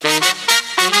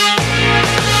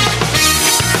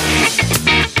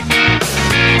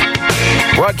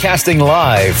Broadcasting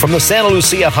live from the Santa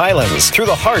Lucia Highlands through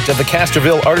the heart of the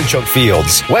Castroville artichoke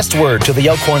fields, westward to the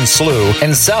Elkhorn Slough,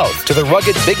 and south to the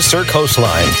rugged Big Sur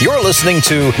coastline. You're listening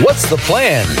to What's the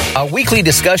Plan? A weekly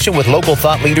discussion with local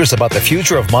thought leaders about the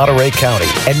future of Monterey County.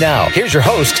 And now, here's your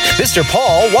host, Mr.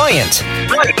 Paul Wyant.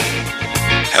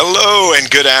 Hello and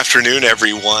good afternoon,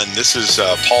 everyone. This is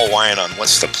Paul Wyant on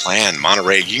What's the Plan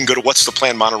Monterey. You can go to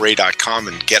what'stheplanmonterey.com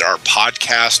and get our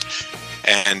podcast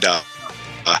and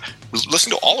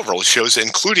listen to all of our old shows,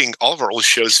 including all of our old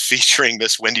shows featuring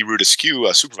Miss Wendy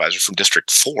Rudescu, supervisor from District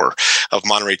 4 of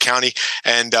Monterey County.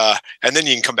 And then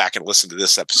you can come back and listen to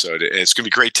this episode. It's going to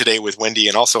be great today with Wendy.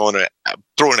 And also I want to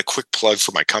throw in a quick plug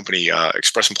for my company,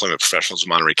 Express Employment Professionals of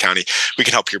Monterey County. We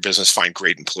can help your business find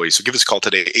great employees. So give us a call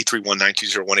today,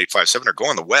 831-920-1857, or go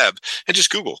on the web and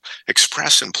just Google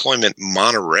Express Employment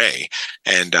Monterey.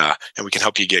 And we can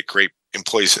help you get great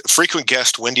employees. Frequent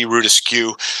guest Wendy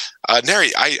Rudescu.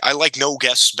 Neri, I like no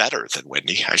guests better than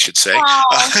Wendy, I should say.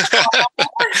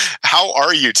 How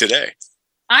are you today?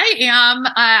 I am.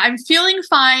 I'm feeling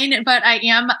fine, but I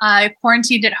am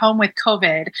quarantined at home with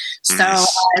COVID. So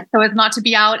as not to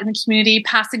be out in the community,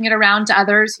 passing it around to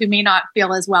others who may not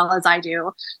feel as well as I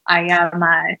do. I am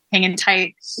hanging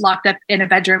tight, locked up in a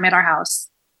bedroom at our house.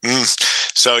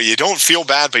 So you don't feel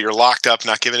bad, but you're locked up,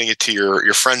 not giving it to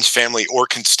your friends, family, or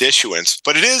constituents.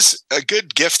 But it is a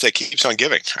good gift that keeps on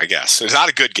giving, I guess. It's not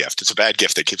a good gift. It's a bad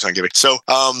gift that keeps on giving. So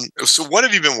what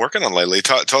have you been working on lately?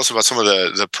 Tell us about some of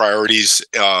the priorities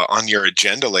on your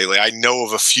agenda lately. I know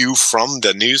of a few from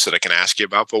the news that I can ask you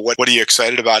about, but what are you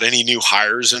excited about? Any new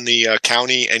hires in the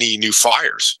county? Any new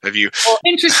fires? Have you? Well,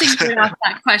 interesting to ask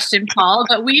that question, Paul,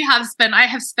 but I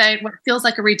have spent what feels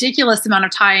like a ridiculous amount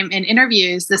of time in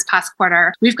interviews this past quarter.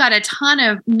 We've got a ton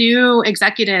of new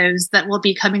executives that will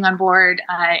be coming on board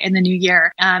in the new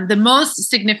year. The most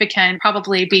significant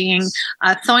probably being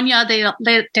Sonia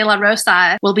de la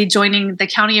Rosa will be joining the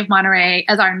County of Monterey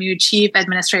as our new Chief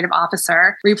Administrative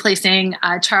Officer, replacing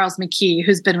Charles McKee,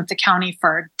 who's been with the county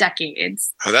for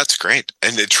decades. Oh, that's great.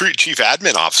 And the Chief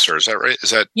Admin Officer, is that right?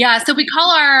 Yeah, so we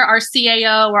call our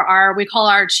CAO or we call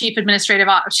our Chief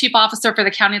Officer for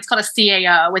the county. It's called a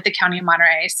CAO with the County of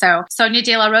Monterey. So Sonia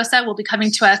de la Rosa will be coming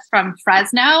to us from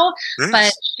Fresno,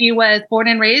 but she was born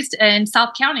and raised in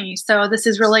South County. So this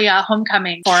is really a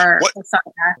homecoming for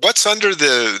Sonia. What's under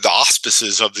the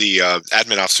auspices of the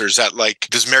admin officer? Is that like,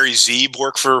 does Mary Zeeb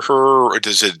work for her, or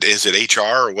is it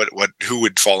HR, or who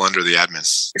would fall under the admin?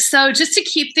 So just to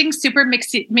keep things super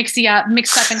mixed up and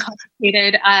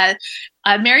complicated,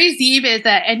 Mary Zeeb is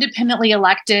an independently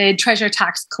elected treasure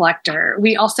tax collector.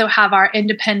 We also have our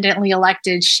independently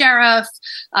elected sheriff,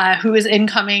 who is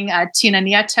incoming, Tina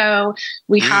Nieto.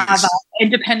 We have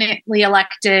independently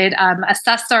elected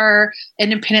assessor,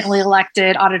 independently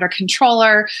elected auditor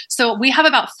controller. So we have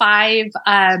about 5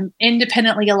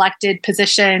 independently elected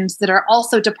positions that are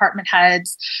also department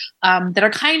heads, that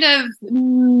are kind of,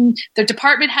 they're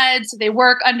department heads. They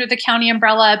work under the county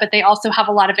umbrella, but they also have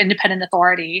a lot of independent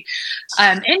authority.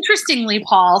 Interestingly,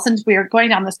 Paul, since we are going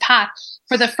down this path,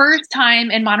 for the first time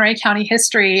in Monterey County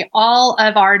history, all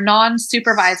of our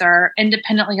non-supervisor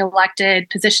independently elected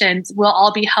positions will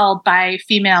all be held by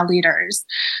female leaders.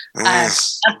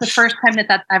 That's the first time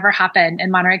that's ever happened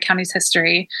in Monterey County's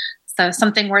history. So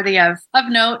something worthy of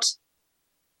note.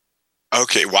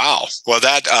 Okay, wow. Well,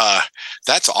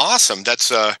 that's awesome.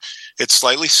 That's it's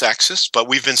slightly sexist, but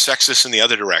we've been sexist in the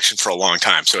other direction for a long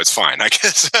time, so it's fine, I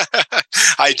guess.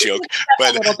 I joke,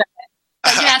 but.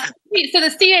 Yeah, so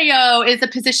the CAO is a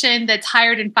position that's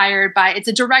hired and fired it's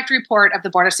a direct report of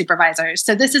the Board of Supervisors.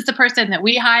 So this is the person that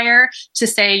we hire to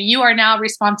say, you are now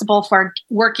responsible for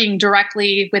working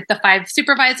directly with the 5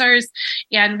 supervisors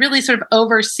and really sort of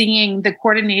overseeing the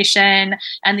coordination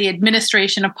and the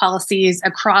administration of policies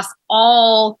across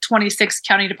all 26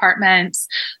 county departments,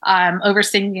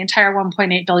 overseeing the entire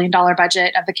 $1.8 billion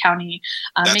budget of the county.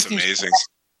 That's amazing.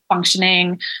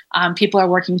 Functioning, people are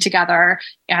working together,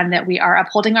 and that we are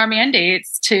upholding our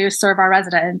mandates to serve our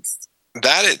residents.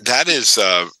 That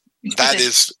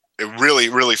is really,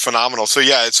 really phenomenal. So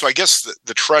yeah, so I guess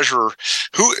the treasurer,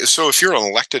 so if you're an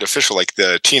elected official like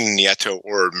the Tina Nieto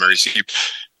or Mary Zeeb,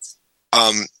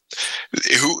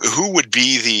 who would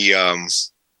be the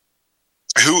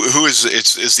who is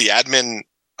the admin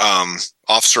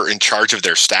officer in charge of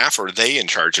their staff, or are they in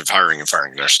charge of hiring and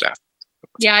firing their staff?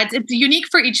 Yeah, it's unique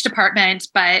for each department,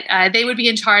 but they would be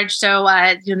in charge. So,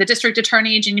 the district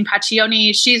attorney, Jeannie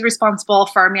Paccioni, she's responsible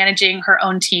for managing her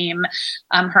own team,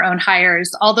 her own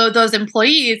hires. Although those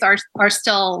employees are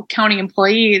still county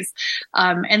employees,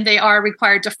 and they are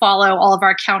required to follow all of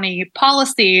our county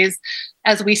policies.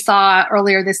 as we saw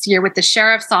earlier this year with the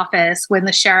sheriff's office, when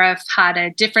the sheriff had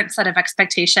a different set of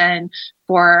expectation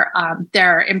for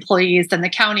their employees than the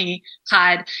county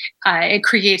had, it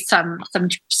creates some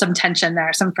tension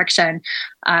there, some friction.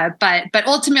 But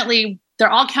ultimately, they're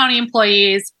all county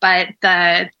employees, but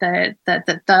the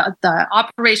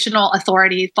operational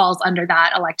authority falls under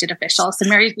that elected official. So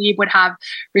Mary Zeeb would have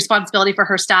responsibility for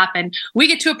her staff, and we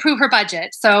get to approve her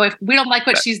budget. So if we don't like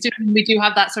what she's doing, we do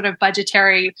have that sort of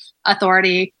budgetary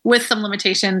authority with some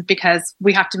limitations because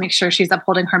we have to make sure she's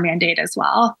upholding her mandate as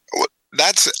well.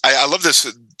 I love this.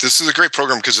 This is a great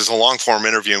program because it's a long form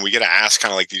interview and we get to ask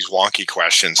kind of like these wonky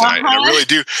questions. And I really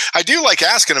do. I do like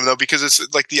asking them though, because it's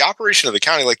like the operation of the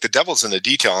county, like the devil's in the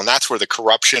detail, and that's where the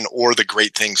corruption or the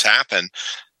great things happen.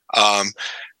 And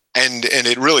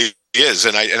it really is.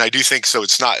 And I do think so.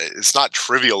 It's not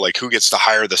trivial, like who gets to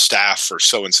hire the staff for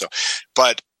so-and-so,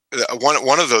 but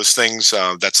one of those things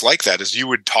that's like that is you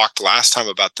would talk last time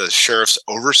about the Sheriff's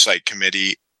Oversight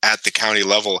Committee at the county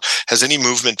level. Has any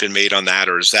movement been made on that,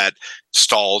 or is that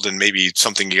stalled and maybe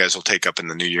something you guys will take up in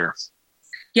the new year?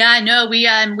 Yeah, no,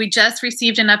 we just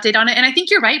received an update on it, and I think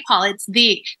you're right, Paul. It's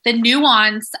the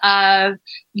nuance of,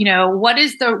 you know, what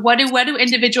do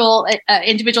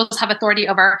individuals have authority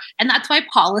over, and that's why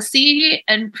policy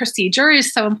and procedure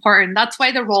is so important. That's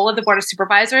why the role of the Board of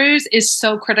Supervisors is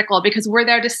so critical, because we're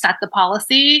there to set the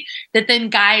policy that then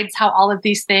guides how all of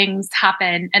these things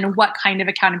happen and what kind of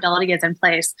accountability is in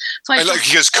place. So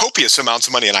because copious amounts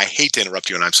of money, and I hate to interrupt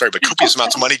you, and I'm sorry, but copious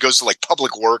amounts of money goes to like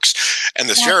public works and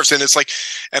the sheriffs, and it's like,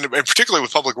 and particularly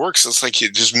with public works, it's like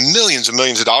just millions and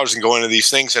millions of dollars and go into these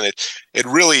things, and it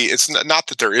really, it's not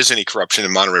that there is any corruption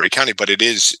in Monterey County, but it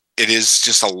is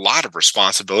just a lot of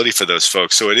responsibility for those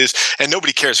folks. So it is, and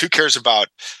nobody cares. Who cares about,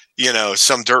 you know,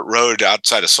 some dirt road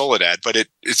outside of Soledad? But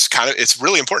it's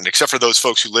really important, except for those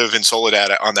folks who live in Soledad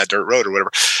on that dirt road or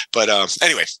whatever. But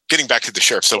anyway, getting back to the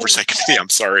Sheriff's Oversight Committee, I'm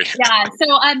sorry. Yeah.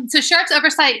 So Sheriff's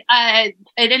Oversight, and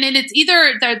it's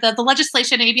either the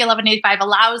legislation AB 1185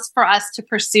 allows for us to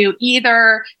pursue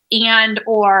either and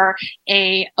or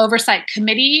a oversight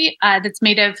committee that's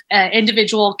made of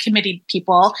individual committee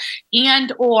people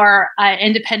and or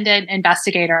independent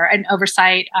investigator and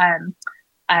oversight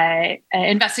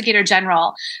investigator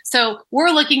general. So we're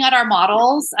looking at our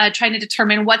models, trying to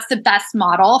determine what's the best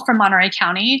model for Monterey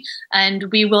County. And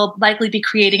we will likely be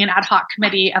creating an ad hoc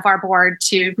committee of our board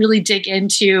to really dig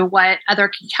into what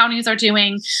other counties are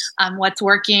doing, what's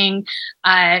working.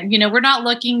 We're not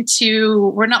looking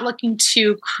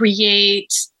to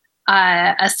create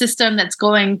a system that's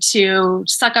going to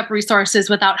suck up resources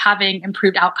without having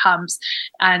improved outcomes.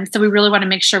 And so we really want to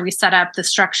make sure we set up the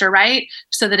structure right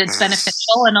so that it's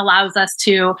beneficial and allows us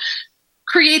to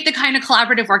create the kind of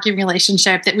collaborative working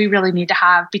relationship that we really need to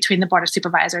have between the Board of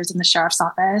Supervisors and the Sheriff's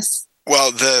Office.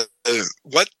 Well,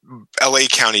 what LA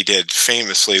County did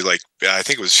famously, like I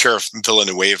think it was Sheriff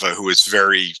Villanueva, who was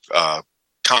very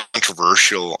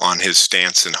controversial on his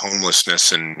stance in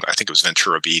homelessness, and I think it was Venice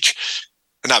Beach.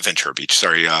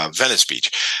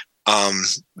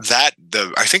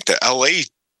 I think the LA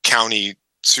County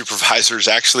supervisors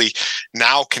actually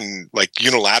now can, like,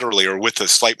 unilaterally or with a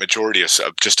slight majority of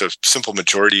just a simple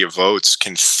majority of votes,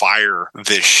 can fire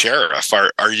this sheriff.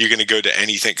 Are you going to go to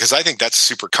anything? Because I think that's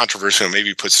super controversial and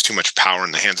maybe puts too much power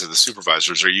in the hands of the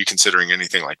supervisors. Are you considering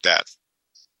anything like that?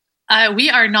 We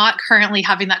are not currently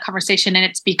having that conversation, and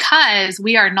it's because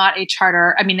we are not a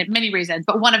charter. I mean, many reasons,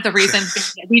 but one of the reasons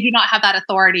is that we do not have that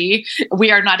authority.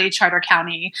 We are not a charter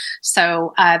county.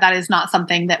 So that is not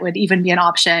something that would even be an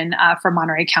option for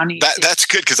Monterey County. That's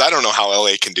good, because I don't know how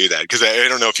LA can do that, because I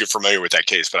don't know if you're familiar with that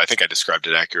case, but I think I described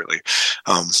it accurately.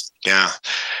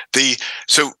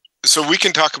 So we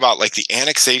can talk about like the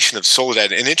annexation of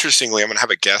Soledad. And interestingly, I'm going to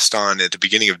have a guest on at the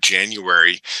beginning of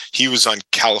January. He was on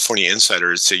California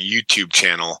Insider. It's a YouTube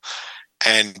channel.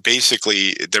 And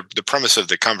basically the premise of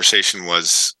the conversation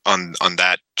was on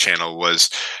that channel was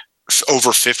over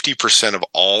 50% of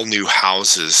all new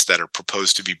houses that are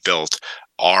proposed to be built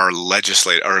are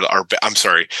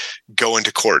go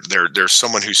into court. There's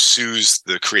someone who sues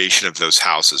the creation of those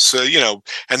houses. So,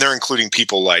 and they're including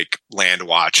people like Land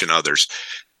Watch and others.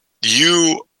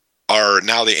 You are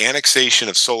now, the annexation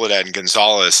of Soledad and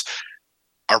Gonzales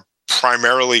are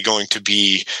primarily going to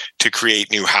be to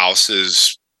create new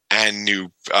houses and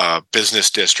new business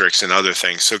districts and other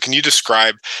things. So can you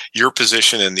describe your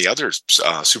position and the other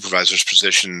supervisors'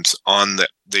 positions on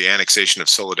the annexation of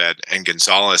Soledad and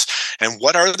Gonzales, and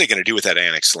what are they going to do with that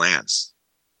annexed land?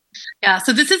 Yeah,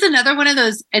 so this is another one of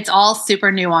those, it's all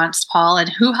super nuanced, Paul, and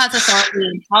who has authority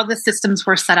and how the systems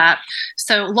were set up.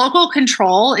 So local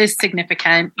control is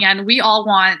significant, and we all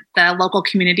want the local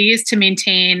communities to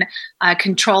maintain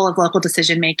control of local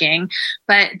decision making.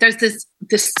 But there's this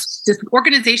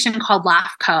organization called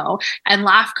LAFCO, and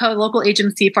LAFCO, Local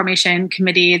Agency Formation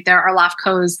Committee. There are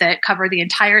LAFCOs that cover the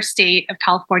entire state of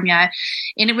California.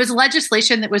 And it was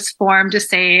legislation that was formed to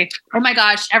say, oh my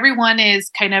gosh, everyone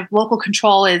is kind of local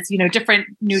control is, different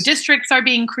new districts are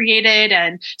being created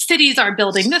and cities are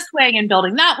building this way and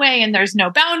building that way. And there's no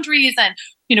boundaries. And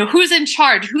who's in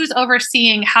charge, who's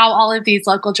overseeing how all of these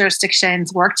local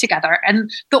jurisdictions work together, and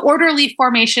the orderly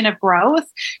formation of growth,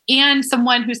 and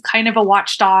someone who's kind of a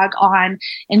watchdog on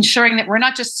ensuring that we're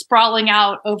not just sprawling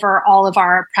out over all of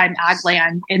our prime ag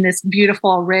land in this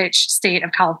beautiful, rich state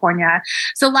of California.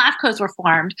 So LAFCOs were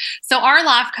formed. So our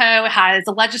LAFCO has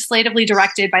legislatively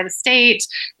directed by the state.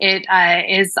 It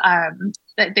is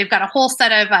they've got a whole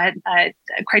set of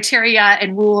criteria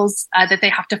and rules that they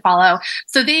have to follow.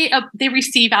 So they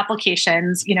receive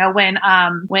applications. When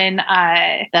the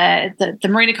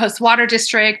Marina Coast Water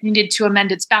District needed to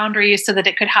amend its boundaries so that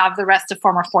it could have the rest of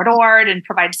former Fort Ord and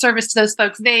provide service to those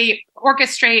folks, they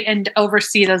orchestrate and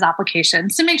oversee those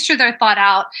applications to make sure they're thought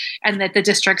out and that the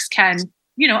districts can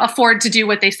afford to do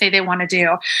what they say they want to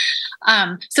do.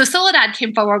 So Soledad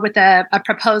came forward with a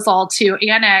proposal to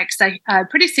annex a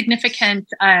pretty significant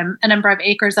a number of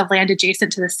acres of land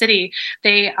adjacent to the city.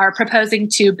 They are proposing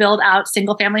to build out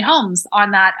single-family homes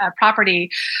on that property.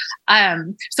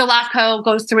 So LAFCO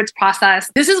goes through its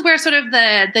process. This is where sort of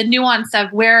the nuance of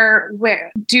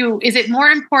is it more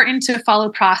important to follow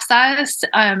process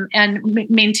and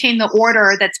maintain the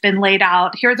order that's been laid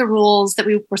out? Here are the rules that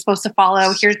we were supposed to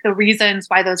follow. Here's the reasons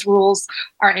why those rules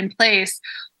are in place.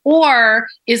 Or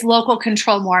is local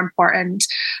control more important?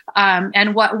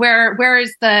 And where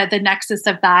is the nexus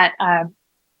of that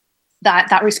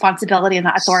responsibility and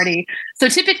that authority? So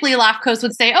typically LAFCOs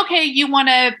would say, okay, you want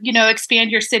to,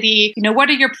 expand your city. What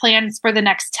are your plans for the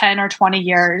next 10 or 20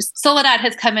 years? Soledad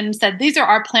has come in and said, these are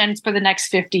our plans for the next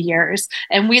 50 years.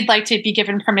 And we'd like to be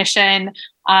given permission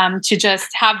to just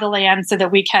have the land so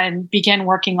that we can begin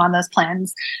working on those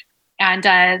plans. And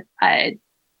the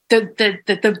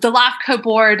LAFCO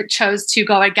board chose to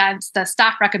go against the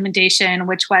staff recommendation,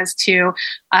 which was to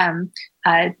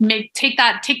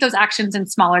take those actions in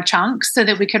smaller chunks so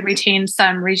that we could retain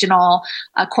some regional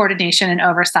coordination and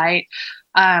oversight.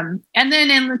 And then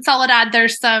in Soledad,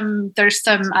 there's some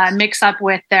mix up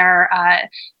with their,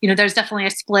 there's definitely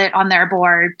a split on their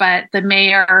board, but the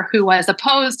mayor who was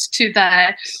opposed to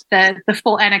the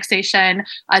full annexation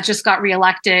just got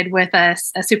reelected with a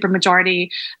supermajority.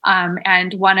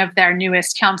 And one of their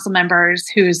newest council members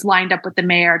who's lined up with the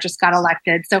mayor just got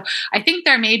elected. So I think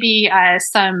there may be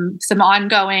some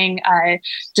ongoing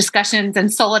discussions in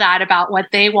Soledad about what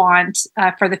they want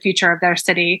for the future of their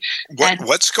city.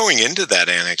 What's going into that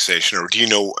annexation, or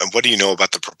what do you know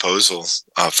about the proposal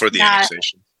for the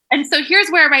annexation? And so here's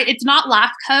where, it's not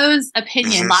LAFCO's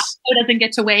opinion. Mm-hmm. LAFCO doesn't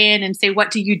get to weigh in and say, what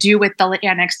do you do with the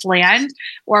annexed land?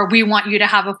 Or we want you to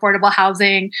have affordable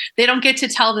housing. They don't get to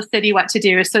tell the city what to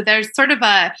do. So there's sort of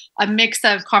a mix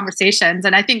of conversations.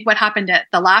 And I think what happened at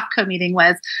the LAFCO meeting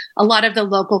was a lot of the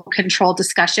local control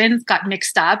discussions got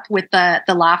mixed up with the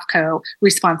LAFCO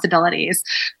responsibilities.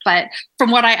 But from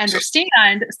what I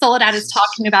understand, Soledad is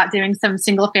talking about doing some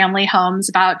single-family homes,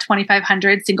 about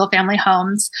 2,500 single-family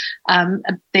homes.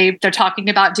 They're talking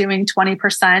about doing 20%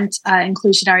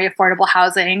 inclusionary affordable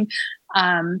housing.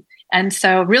 And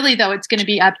so really, though, it's going to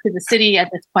be up to the city at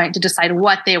this point to decide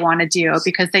what they want to do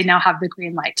because they now have the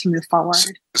green light to move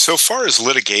forward. So far as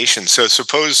litigation, so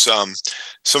suppose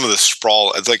some of the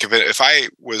sprawl, like if I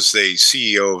was a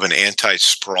CEO of an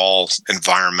anti-sprawl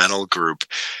environmental group,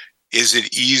 is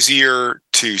it easier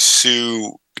to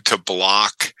sue to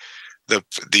block the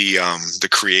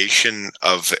creation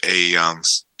of a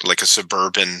like a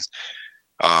suburban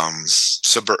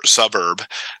suburb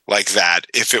like that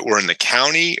if it were in the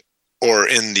county or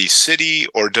in the city,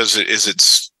 or does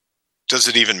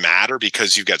it even matter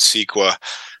because you've got CEQA?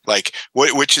 Like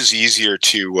which is easier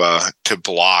to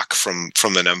block from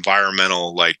an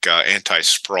environmental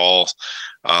anti-sprawl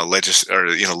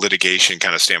litigation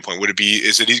kind of standpoint?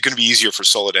 Is it going to be easier for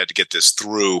Soledad to get this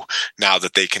through now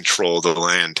that they control the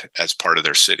land as part of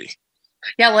their city?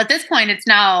 Yeah, well, at this point, it's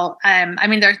now.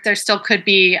 There still could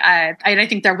be. I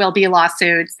think there will be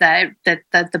lawsuits that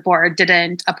the board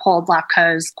didn't uphold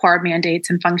LAFCO's core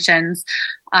mandates and functions.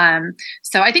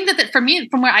 So I think that for me,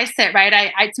 from where I sit,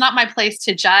 it's not my place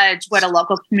to judge what a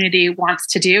local community wants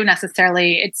to do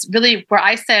necessarily. It's really where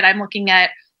I sit. I'm looking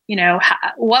at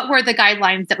what were the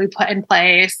guidelines that we put in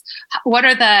place? What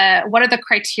are the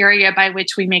criteria by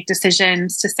which we make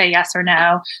decisions to say yes or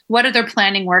no? What other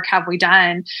planning work have we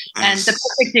done? And the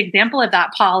perfect example of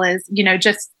that, Paul, is,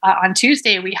 just on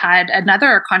Tuesday, we had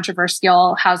another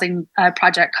controversial housing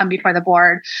project come before the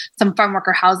board, some farm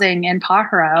worker housing in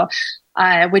Pajaro,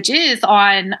 which is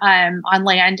on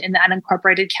land in the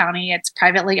unincorporated county. It's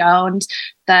privately owned.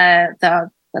 The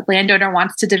landowner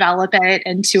wants to develop it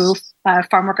into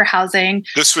farm worker housing.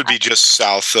 This would be just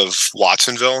south of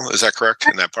Watsonville. Is that correct?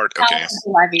 In that part? Okay.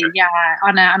 Levy, yeah,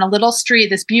 on a little street,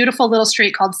 this beautiful little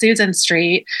street called Susan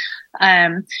Street.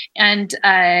 And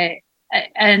the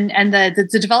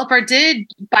developer did,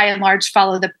 by and large,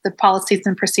 follow the policies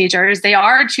and procedures. They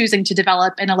are choosing to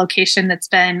develop in a location that's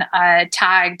been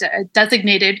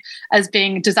designated as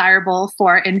being desirable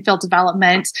for infill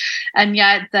development. And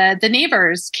yet the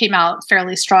neighbors came out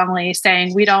fairly strongly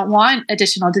saying, we don't want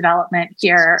additional development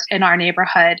here in our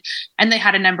neighborhood. And they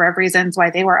had a number of reasons why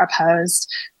they were opposed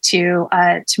to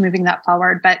moving that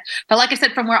forward. But like I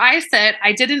said, from where I sit,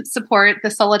 I didn't support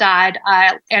the Soledad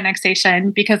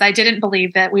annexation because I didn't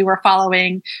believe that we were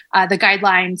following the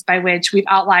guidelines by which we've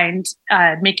outlined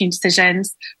making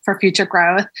decisions for future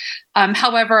growth.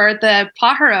 However, the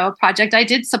Pajaro project I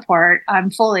did support,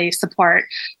 fully support,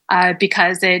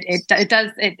 because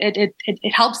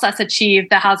it helps us achieve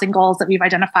the housing goals that we've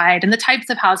identified and the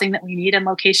types of housing that we need and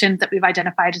locations that we've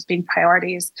identified as being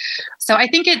priorities. So I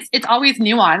think it's always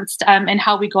nuanced in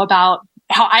how I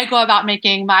go about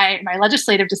making my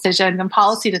legislative decisions and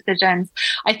policy decisions.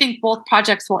 I think both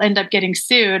projects will end up getting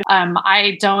sued.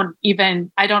 I don't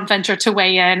venture to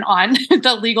weigh in on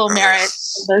the legal merit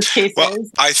of those cases. Well,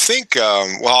 I think,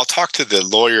 I'll talk to the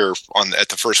lawyer at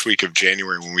the first week of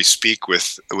January when we speak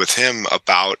with him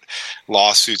about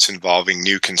lawsuits involving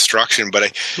new construction. But I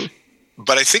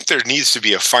think there needs to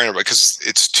be a finer, because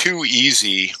it's too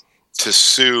easy to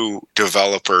sue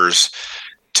developers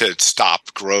to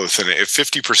stop growth. And if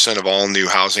 50% of all new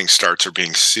housing starts are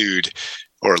being sued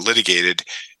or litigated,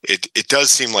 it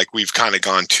does seem like we've kind of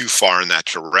gone too far in that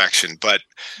direction. But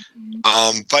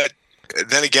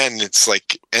then again, it's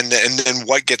like, and then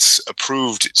what gets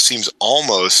approved seems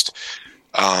almost,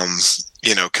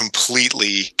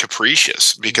 completely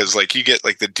capricious, because like you get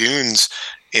like the dunes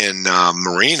in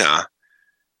Marina,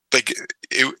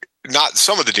 not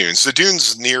some of the dunes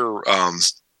near,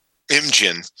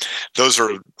 Imjin, those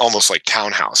are almost like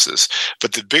townhouses,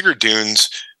 but the bigger dunes,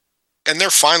 and they're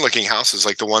fine looking houses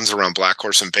like the ones around Black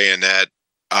Horse and Bayonet.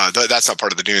 That's not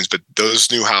part of the dunes, but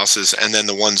those new houses, and then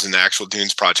the ones in the actual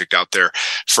dunes project out there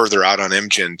further out on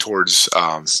Imjin towards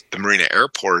the Marina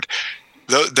Airport.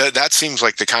 That seems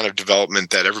like the kind of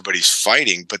development that everybody's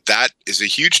fighting, but that is a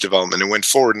huge development and went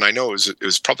forward. And I know it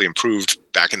was probably improved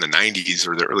back in the 90s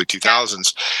or the early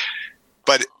 2000s,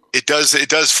 but it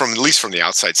does from, at least from the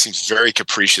outside, seems very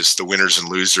capricious, the winners and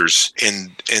losers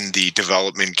in the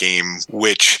development game,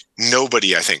 which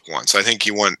nobody, I think, wants. I think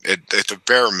you want at the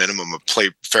bare minimum a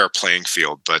fair playing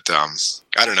field. But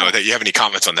I don't know that you have any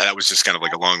comments on that. That was just kind of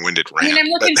like a long-winded rant. I'm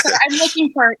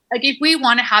looking for like, if we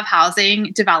want to have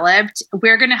housing developed,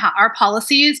 we're going to have, our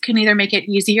policies can either make it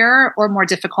easier or more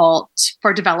difficult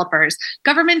for developers.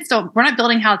 Governments we're not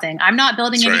building housing. I'm not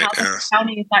building any housing. The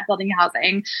county is not building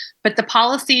housing. But the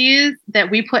policies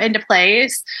that we put into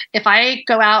place, if I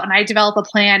go out and I develop a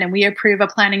plan and we approve a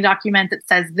planning document that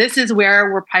says this is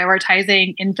where we're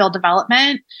prioritizing infill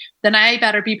development, then I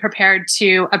better be prepared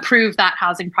to approve that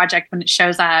housing project when it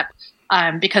shows up,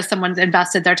 because someone's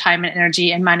invested their time and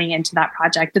energy and money into that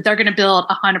project, that they're going to build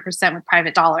 100% with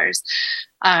private dollars.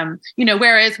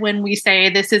 Whereas when we say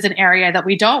this is an area that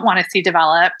we don't want to see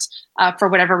developed for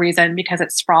whatever reason, because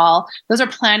it's sprawl, those are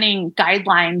planning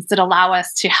guidelines that allow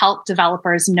us to help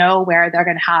developers know where they're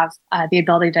going to have the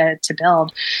ability to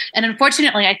build. And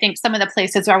unfortunately, I think some of the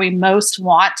places where we most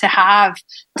want to have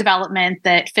development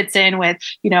that fits in with,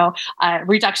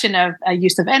 reduction of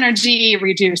use of energy,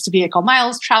 reduced vehicle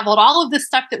miles traveled, all of the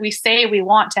stuff that we say we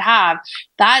want to have,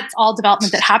 that's all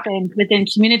development that happens within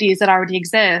communities that already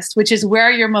exist, which is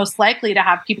where you're most likely to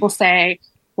have people say,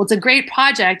 well, it's a great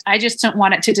project. I just don't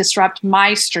want it to disrupt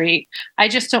my street. I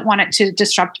just don't want it to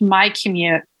disrupt my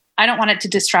commute. I don't want it to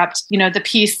disrupt, the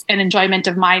peace and enjoyment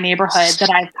of my neighborhood that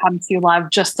I've come to love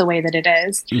just the way that it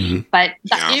is. Mm-hmm. But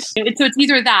so it's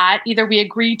either we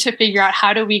agree to figure out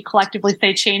how do we collectively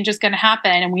say change is going to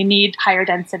happen and we need higher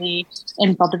density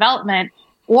infill development,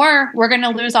 or we're going to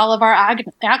lose all of our ag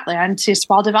land to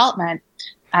sprawl development.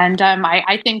 And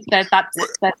I think that's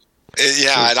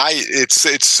yeah, and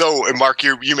it's so, and Mark,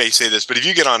 you may say this, but if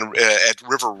you get on at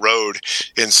River Road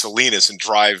in Salinas and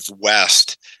drive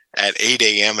west at 8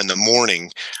 a.m. in the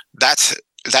morning, that's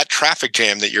that traffic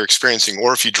jam that you're experiencing,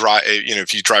 or if you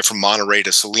drive from Monterey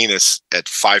to Salinas at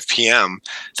 5 p.m.,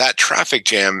 that traffic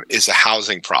jam is a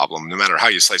housing problem, no matter how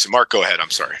you slice it. Mark, go ahead.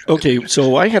 I'm sorry. Okay,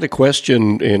 so I had a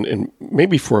question, and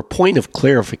maybe for a point of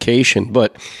clarification,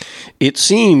 but it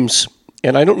seems,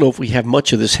 and I don't know if we have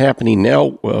much of this happening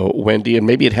now, Wendy, and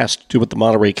maybe it has to do with the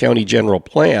Monterey County General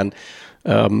Plan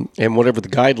and whatever the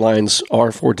guidelines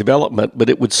are for development,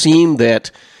 but it would seem that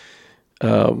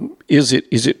is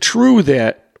it true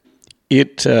that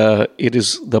it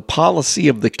is the policy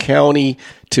of the county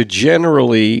to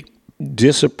generally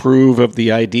disapprove of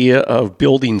the idea of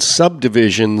building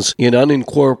subdivisions in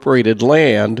unincorporated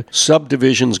land?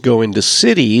 Subdivisions go into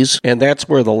cities, and that's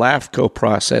where the LAFCO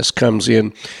process comes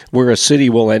in, where a city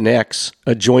will annex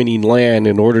adjoining land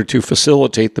in order to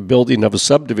facilitate the building of a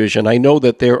subdivision. I know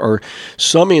that there are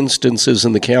some instances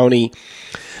in the county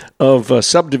of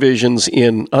subdivisions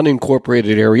in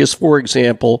unincorporated areas. For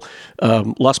example,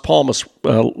 Las Palmas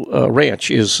Ranch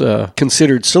is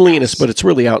considered Salinas, but it's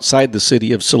really outside the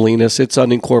city of Salinas. It's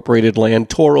unincorporated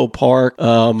land. Toro Park,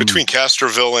 between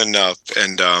Castroville and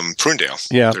Prunedale.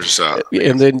 Yeah, there's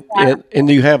and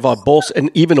you have Bolsa, and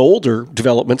even older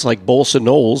developments like Bolsa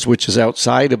Knolls, which is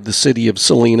outside of the city of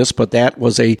Salinas, but that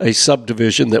was a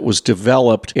subdivision that was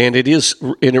developed, and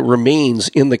it remains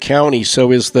in the county. So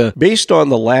based on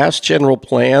the last general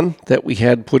plan that we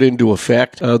had put into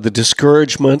effect, the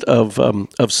discouragement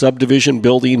of subdivision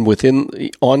building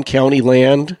on county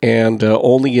land and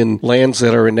only in lands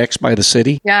that are annexed by the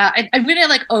city? Yeah, I'm going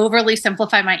to overly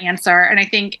simplify my answer. And I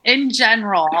think in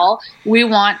general, we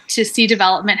want to see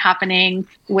development happening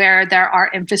where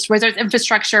there's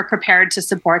infrastructure prepared to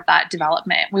support that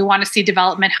development. We want to see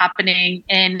development happening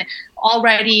in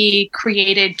already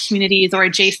created communities or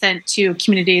adjacent to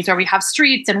communities where we have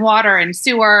streets and water and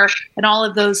sewer and all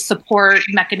of those support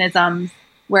mechanisms,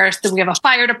 where we have a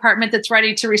fire department that's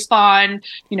ready to respond,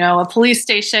 a police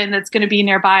station that's going to be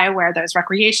nearby where there's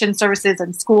recreation services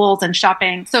and schools and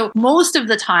shopping. So most of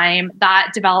the time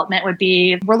that development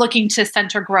we're looking to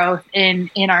center growth in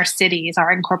our cities,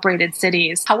 our incorporated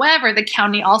cities. However, the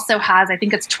county also has, I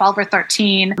think it's 12 or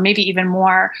 13, maybe even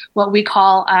more, what we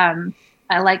call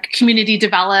community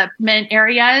development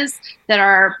areas that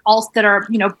are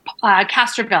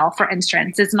Castroville, for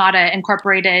instance, is not an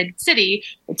incorporated city.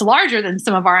 It's larger than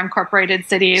some of our incorporated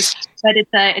cities, but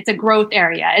it's a growth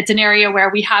area. It's an area where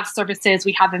we have services,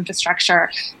 we have infrastructure.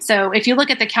 So if you look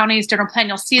at the county's general plan,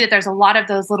 you'll see that there's a lot of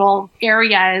those little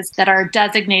areas that are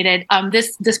designated.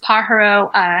 This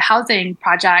Pajaro housing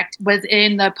project was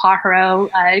in the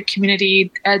Pajaro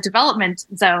community development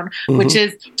zone, which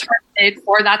is targeted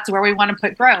for that's where we want to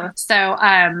put growth. So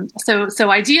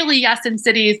ideally, yes, in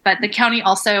cities, but the county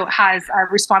also has a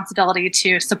responsibility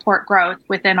to support growth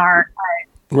within our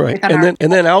right. And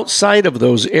then outside of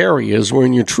those areas,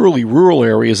 when you're truly rural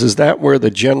areas, is that where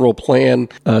the general plan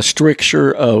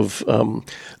stricture of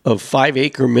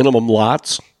 5-acre minimum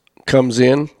lots comes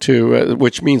in to,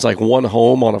 which means like one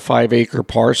home on a 5-acre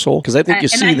parcel? Because I think I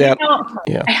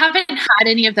haven't had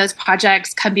any of those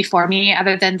projects come before me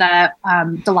other than the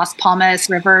Las Palmas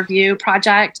Riverview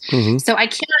project. So I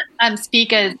can't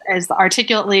speak as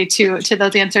articulately to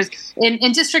those answers.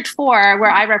 In District 4,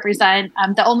 where I represent,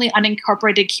 the only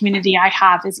unincorporated community I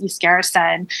have is East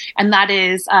Garrison. And that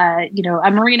is, a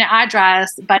marina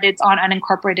address, but it's on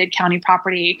unincorporated county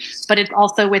property, but it's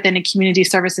also within a community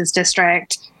services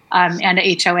district. And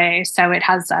a HOA, so it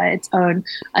has its own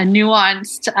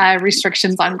nuanced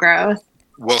restrictions on growth.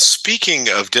 Well, speaking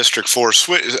of District 4,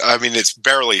 it's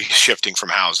barely shifting from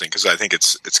housing because I think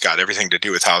it's got everything to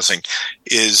do with housing.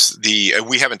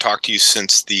 We haven't talked to you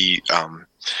since the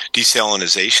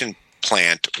desalinization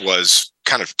plant was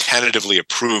kind of tentatively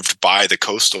approved by the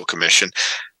Coastal Commission.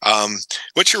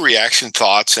 What's your reaction,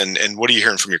 thoughts, and what are you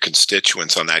hearing from your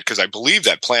constituents on that? Because I believe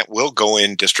that plant will go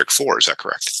in District 4. Is that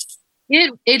correct?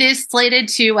 It is slated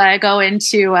to go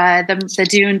into the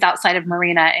dunes outside of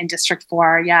Marina in District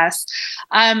 4. Yes,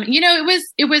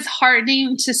 it was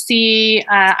heartening to see.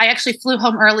 I actually flew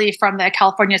home early from the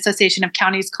California Association of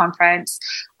Counties conference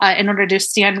in order to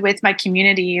stand with my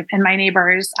community and my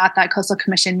neighbors at that Coastal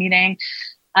Commission meeting.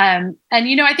 And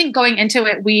I think going into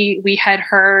it, we had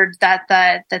heard that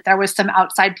there was some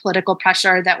outside political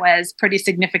pressure that was pretty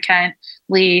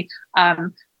significantly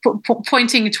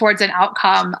pointing towards an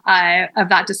outcome of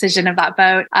that decision, of that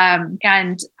vote.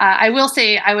 And I will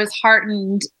say I was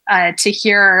heartened to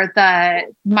hear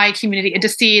my community, to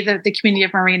see the community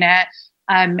of Marina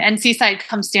and Seaside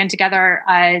come stand together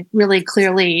really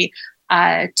clearly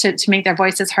to make their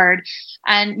voices heard.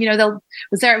 And it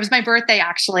was my birthday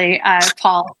actually,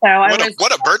 Paul. So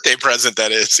what a birthday present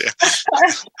that is!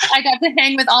 I got to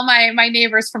hang with all my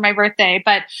neighbors for my birthday.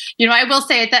 But I will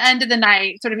say at the end of the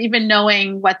night, sort of even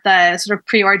knowing what the sort of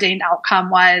preordained outcome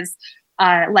was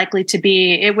likely to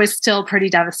be, it was still pretty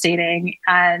devastating.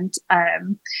 And I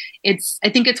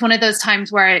think it's one of those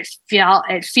times where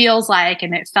it feels like,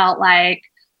 and it felt like,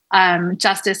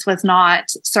 justice was not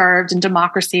served and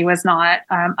democracy was not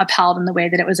upheld in the way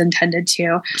that it was intended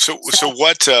to. So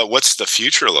what's the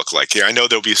future look like here? I know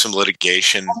there'll be some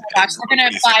litigation. Oh my gosh, we're going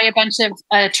to buy a bunch of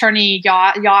attorney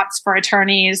yachts for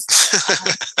attorneys.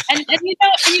 And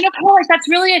Paul, that's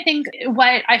really, I think,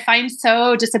 what I find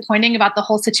so disappointing about the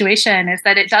whole situation is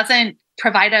that it doesn't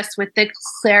provide us with the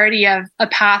clarity of a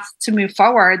path to move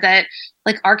forward that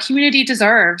our community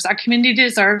deserves. Our community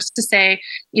deserves to say,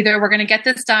 either we're going to get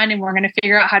this done and we're going to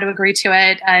figure out how to agree to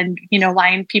it and,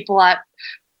 line people up,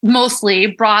 mostly,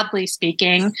 broadly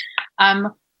speaking,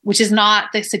 which is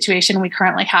not the situation we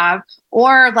currently have,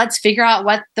 or let's figure out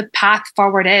what the path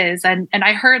forward is. And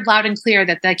I heard loud and clear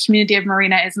that the community of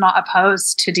Marina is not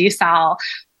opposed to desal.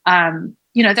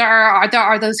 There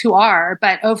are those who are,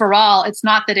 but overall, it's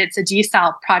not that it's a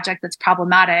desal project that's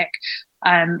problematic.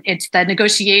 It's the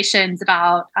negotiations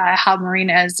about how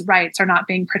Marina's rights are not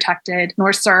being protected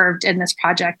nor served in this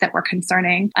project that we're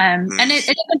concerning. And it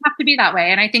doesn't have to be that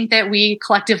way. And I think that we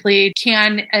collectively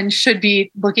can and should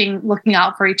be looking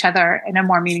out for each other in a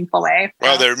more meaningful way.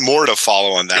 Well, there's more to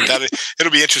follow on that.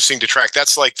 It'll be interesting to track.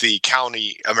 That's like the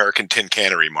county American Tin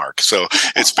Cannery mark. So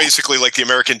it's basically like the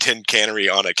American Tin Cannery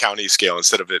on a county scale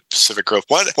instead of at Pacific Grove.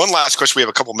 One last question. We have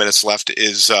a couple minutes left.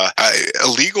 Is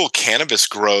illegal cannabis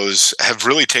grows have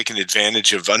really taken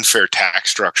advantage of unfair tax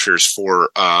structures for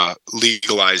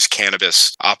legalized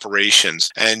cannabis operations.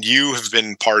 And you have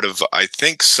been part of, I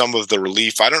think, some of the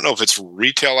relief. I don't know if it's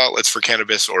retail outlets for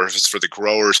cannabis or if it's for the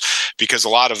growers, because a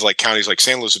lot of counties like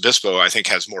San Luis Obispo, I think,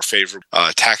 has more favorable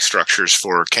tax structures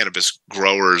for cannabis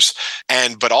growers.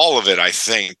 But all of it, I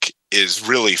think, is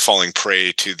really falling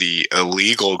prey to the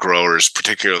illegal growers,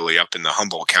 particularly up in the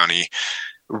Humboldt County,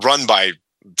 run by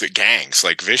the gangs,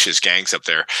 like vicious gangs up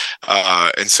there.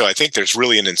 And so I think there's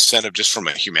really an incentive just from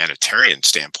a humanitarian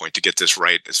standpoint to get this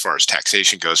right as far as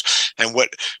taxation goes. And what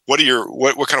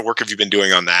kind of work have you been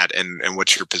doing on that? And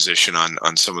what's your position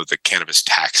on some of the cannabis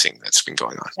taxing that's been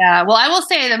going on? Yeah, well, I will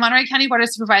say the Monterey County Board of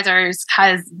Supervisors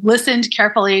has listened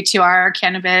carefully to our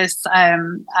cannabis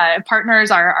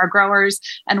partners, our growers,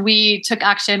 and we took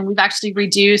action. We've actually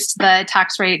reduced the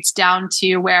tax rates down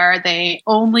to where they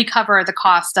only cover the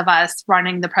cost of us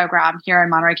running the program here in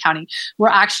Monterey County. We're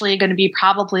actually going to be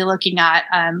probably looking at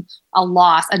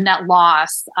a net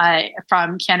loss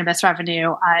from cannabis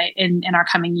revenue in our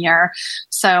coming year.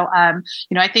 So,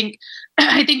 I think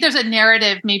there's a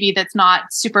narrative maybe that's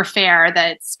not super fair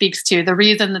that speaks to the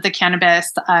reason that the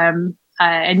cannabis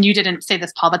and you didn't say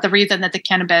this, Paul, but the reason that the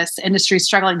cannabis industry is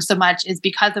struggling so much is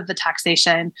because of the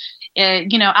taxation.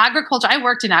 Agriculture, I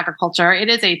worked in agriculture. It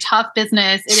is a tough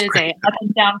business. It is a up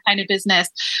and down kind of business.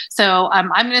 So I'm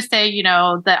going to say,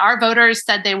 that our voters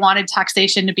said they wanted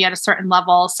taxation to be at a certain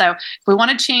level. So if we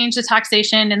want to change the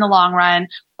taxation in the long run,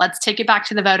 let's take it back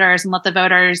to the voters and let the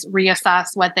voters reassess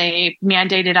what they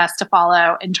mandated us to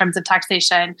follow in terms of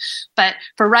taxation. But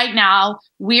for right now,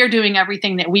 we are doing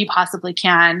everything that we possibly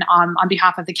can on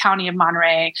behalf of the County of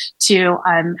Monterey to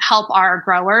help our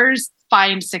growers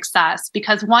find success.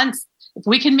 Because if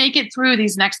we can make it through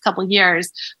these next couple of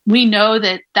years, we know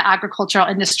that the agricultural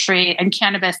industry and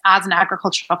cannabis as an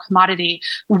agricultural commodity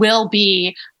will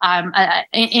be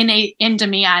in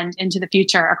demand into the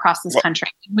future across this country.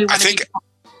 I think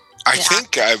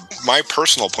my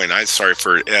personal point,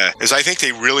 is I think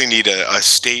they really need a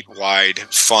statewide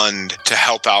fund to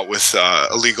help out with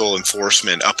illegal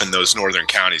enforcement up in those northern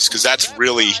counties, because that's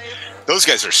really, those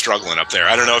guys are struggling up there.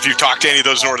 I don't know if you've talked to any of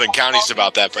those northern counties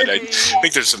about that, but I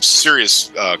think there's some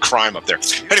serious crime up there.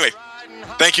 Anyway,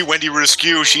 thank you, Wendy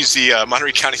Rudescu. She's the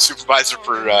Monterey County Supervisor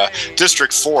for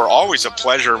District 4. Always a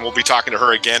pleasure, and we'll be talking to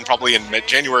her again probably in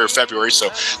January or February, so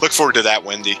look forward to that,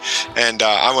 Wendy. And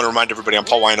I want to remind everybody, I'm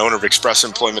Paul Wine, owner of Express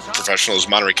Employment Professionals,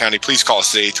 Monterey County. Please call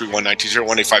us today,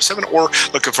 831-920-1857, or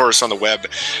look for us on the web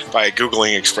by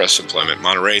Googling Express Employment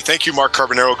Monterey. Thank you, Mark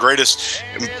Carbonaro,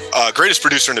 greatest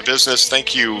producer in the business.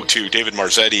 Thank you to David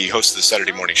Marzetti, host of the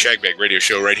Saturday Morning Shagbag radio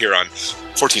show right here on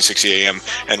 1460 AM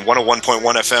and 101.1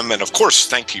 FM. And of course,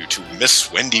 thank you to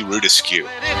Miss Wendy Rudescu.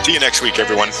 See you next week,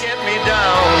 everyone.